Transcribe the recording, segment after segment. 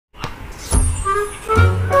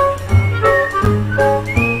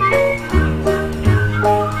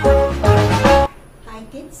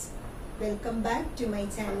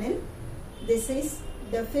channel. This is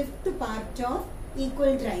the fifth part of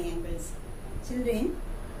equal triangles. Children,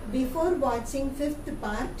 before watching fifth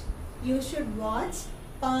part, you should watch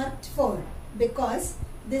part 4 because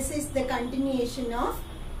this is the continuation of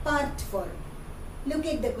part 4. Look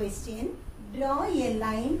at the question. Draw a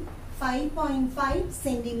line 5.5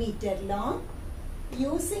 centimeter long.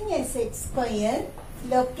 Using a set square,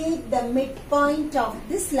 locate the midpoint of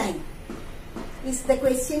this line. Is the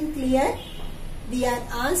question clear? We are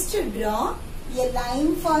asked to draw a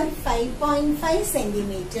line for 5.5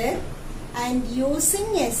 centimeter and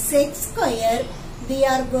using a set square, we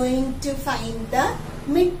are going to find the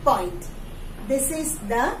midpoint. This is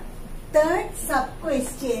the third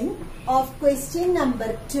sub-question of question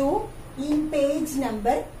number 2 in page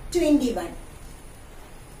number 21.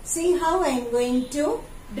 See how I am going to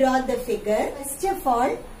draw the figure. First of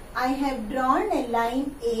all, I have drawn a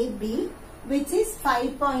line AB which is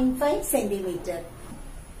 5.5 centimeter.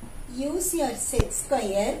 Use your set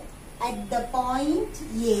square at the point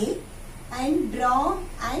A and draw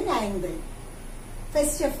an angle.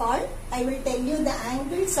 First of all, I will tell you the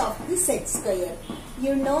angles of the set square.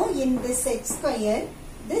 You know, in the set square,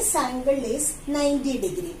 this angle is 90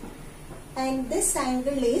 degree and this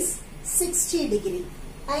angle is 60 degree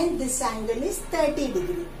and this angle is 30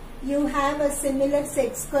 degree. You have a similar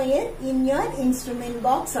set square in your instrument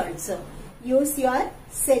box also. Use your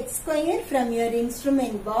set square from your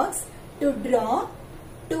instrument box to draw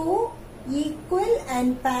two equal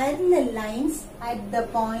and parallel lines at the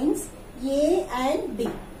points A and B.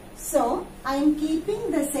 So, I am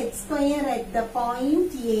keeping the set square at the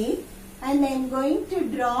point A and I am going to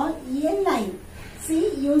draw a line.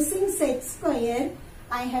 See, using set square,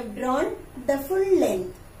 I have drawn the full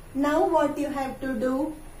length. Now what you have to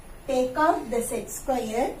do? Take out the set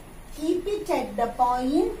square, keep it at the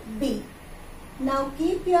point B. Now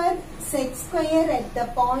keep your set square at the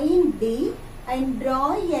point B and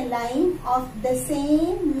draw a line of the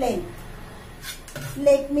same length.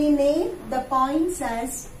 Let me name the points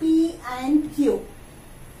as P and Q.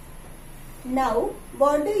 Now,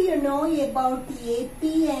 what do you know about AP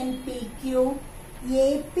and PQ?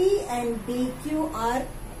 AP and PQ are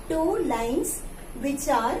two lines which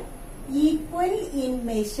are equal in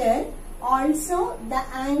measure. Also, the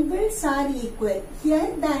angles are equal.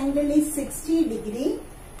 Here the angle is 60 degree.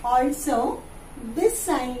 Also, this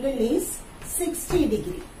angle is 60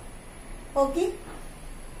 degree. Okay?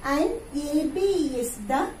 And AB is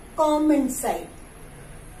the common side.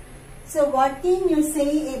 So, what can you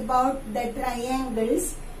say about the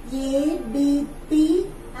triangles ABP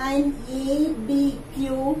and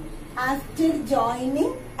ABQ after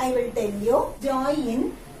joining? I will tell you.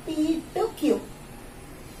 Join P to Q.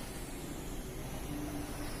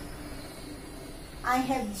 I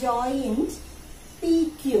have joined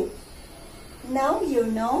PQ. Now you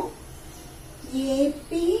know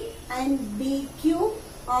AP and BQ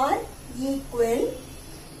are equal.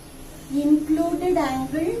 Included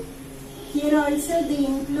angle, here also the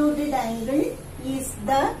included angle is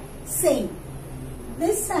the same.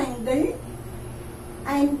 This angle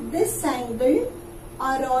and this angle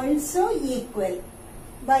are also equal.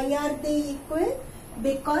 Why are they equal?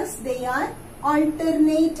 Because they are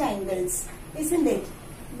alternate angles. Isn't it?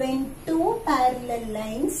 When two parallel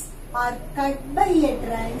lines are cut by a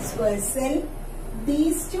transversal,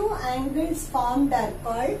 these two angles formed are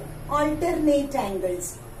called alternate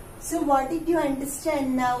angles. So what did you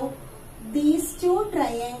understand now? These two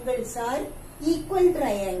triangles are equal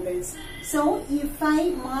triangles. So if I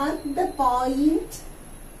mark the point,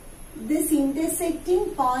 this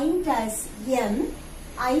intersecting point as M,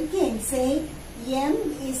 I can say M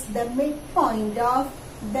is the midpoint of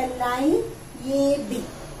the line AB.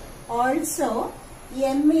 Also,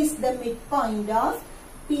 M is the midpoint of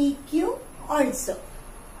PQ also.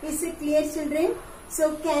 Is it clear, children?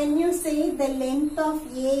 So, can you say the length of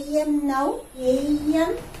AM now?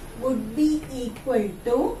 AM would be equal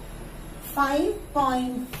to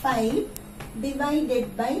 5.5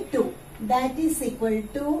 divided by 2. That is equal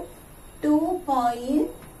to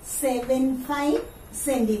 2.75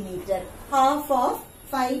 centimeter. Half of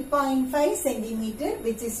 5.5 centimeter,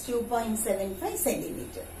 which is 2.75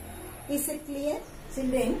 centimeter. Is it clear?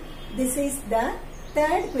 Children, this is the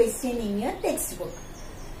third question in your textbook.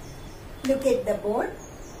 Look at the board.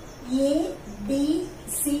 A, B,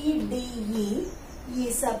 C, D, E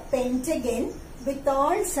is a pentagon with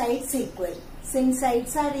all sides equal. Since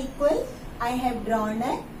sides are equal, I have drawn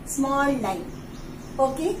a small line.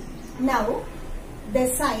 Okay. Now, the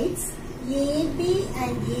sides AB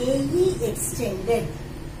and AE extended.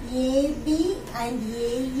 AB and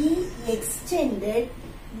AE extended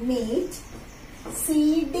meet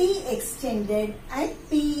CD extended at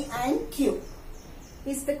P and Q.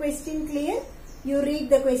 Is the question clear? You read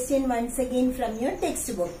the question once again from your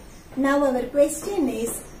textbook. Now our question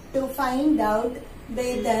is to find out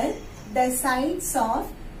whether the sides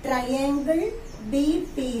of triangle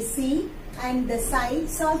BPC and the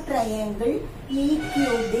sides of triangle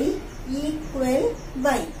EQD equal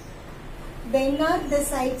Y. When are the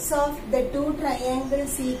sides of the two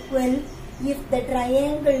triangles equal? If the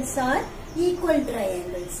triangles are equal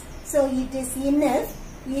triangles. So it is enough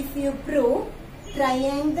if you prove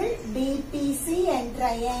triangle BPC and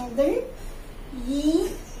triangle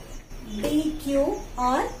EDQ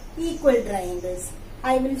are equal triangles.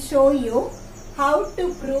 I will show you how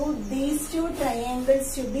to prove these two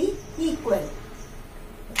triangles to be equal.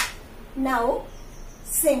 Now,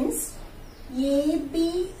 since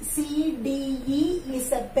ABCDE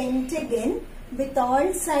is a pentagon with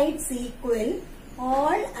all sides equal,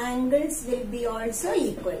 all angles will be also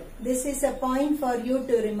equal. This is a point for you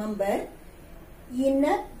to remember. In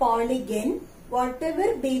a polygon,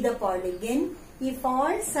 whatever be the polygon, if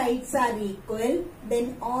all sides are equal,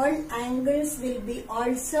 then all angles will be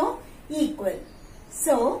also equal.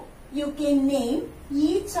 So, you can name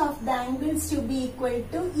each of the angles to be equal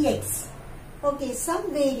to X. Okay,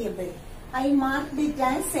 some variable. I marked it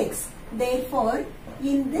as X. Therefore,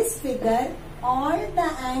 in this figure, all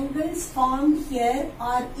the angles formed here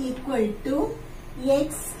are equal to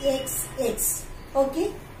X, X, X.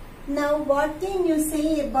 Okay. Now, what can you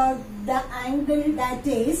say about the angle that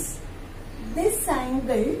is? This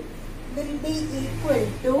angle will be equal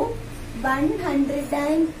to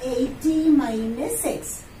 180 minus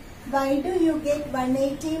X. Why do you get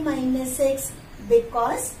 180 minus X?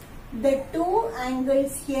 Because the two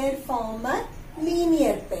angles here form a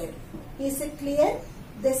linear pair. Is it clear?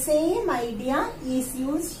 The same idea is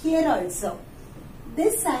used here also.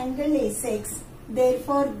 This angle is X.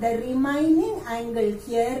 Therefore, the remaining angle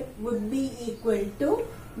here would be equal to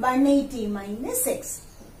 180 minus X.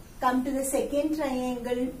 Come to the second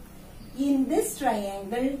triangle. In this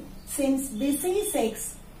triangle, since this is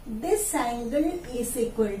X, this angle is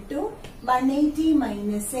equal to 180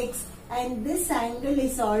 minus X and this angle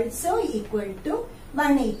is also equal to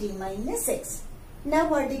 180 minus X. Now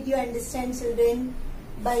what did you understand, children?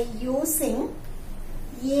 By using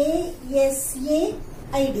ASA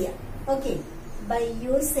idea. Okay. By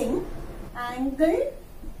using angle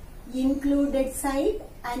included side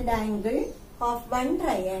and angle of one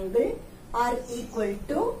triangle are equal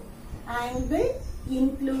to angle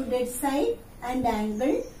included side and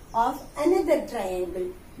angle of another triangle.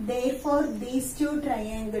 Therefore, these two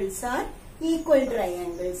triangles are equal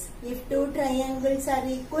triangles. If two triangles are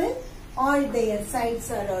equal, all their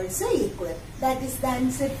sides are also equal. That is the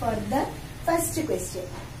answer for the first question.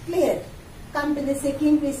 Clear? Come to the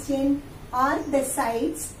second question. Are the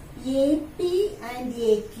sides AP and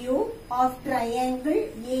AQ of triangle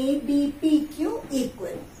ABPQ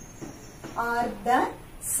equal? Are the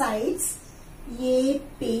sides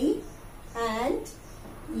AP and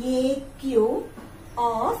AQ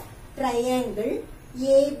of triangle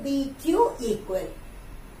ABQ equal?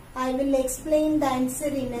 I will explain the answer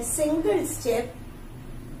in a single step.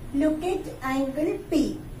 Look at angle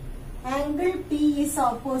P. Angle P is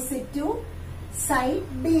opposite to side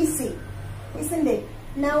BC. Isn't it?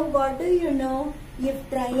 Now what do you know? If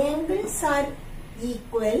triangles are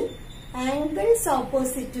equal, angles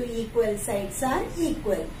opposite to equal sides are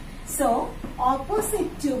equal. So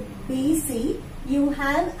opposite to BC, you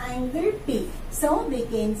have angle P. So we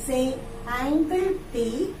can say angle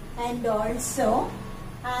P and also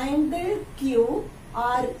angle Q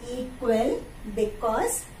are equal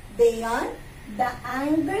because they are the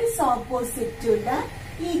angles opposite to the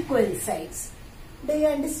equal sides. Do you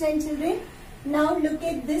understand, children? Now look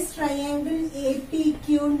at this triangle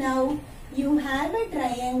APQ. Now you have a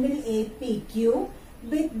triangle APQ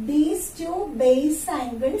with these two base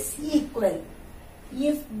angles equal.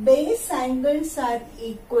 If base angles are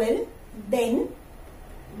equal, then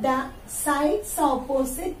the sides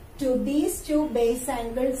opposite to these two base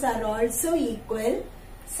angles are also equal.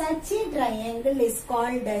 Such a triangle is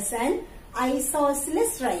called as an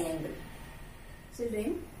isosceles triangle.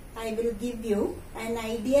 Children, I will give you an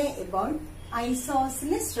idea about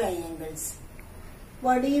isosceles triangles.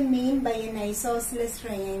 What do you mean by an isosceles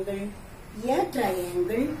triangle? A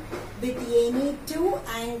triangle with any two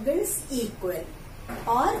angles equal,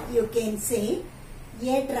 or you can say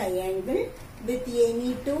a triangle with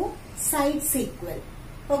any two sides equal.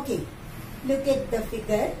 Okay, look at the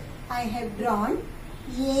figure. I have drawn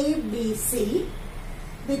ABC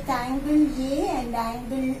with angle A and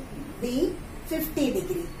angle B 50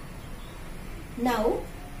 degree. Now,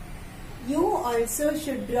 you also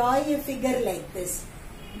should draw a figure like this.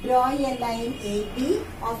 Draw a line AB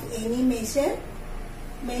of any measure.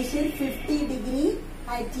 Measure 50 degree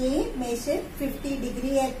at A, measure 50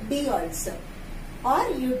 degree at B also. Or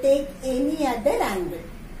you take any other angle.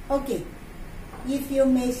 Okay. If you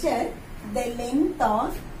measure the length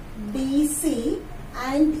of BC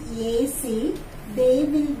and AC, they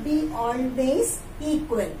will be always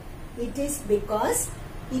equal. It is because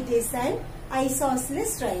it is an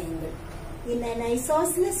isosceles triangle. In an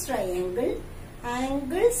isosceles triangle,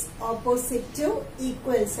 angles opposite to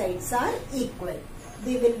equal sides are equal.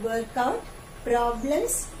 We will work out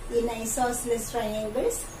problems in isosceles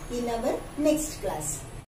triangles in our next class.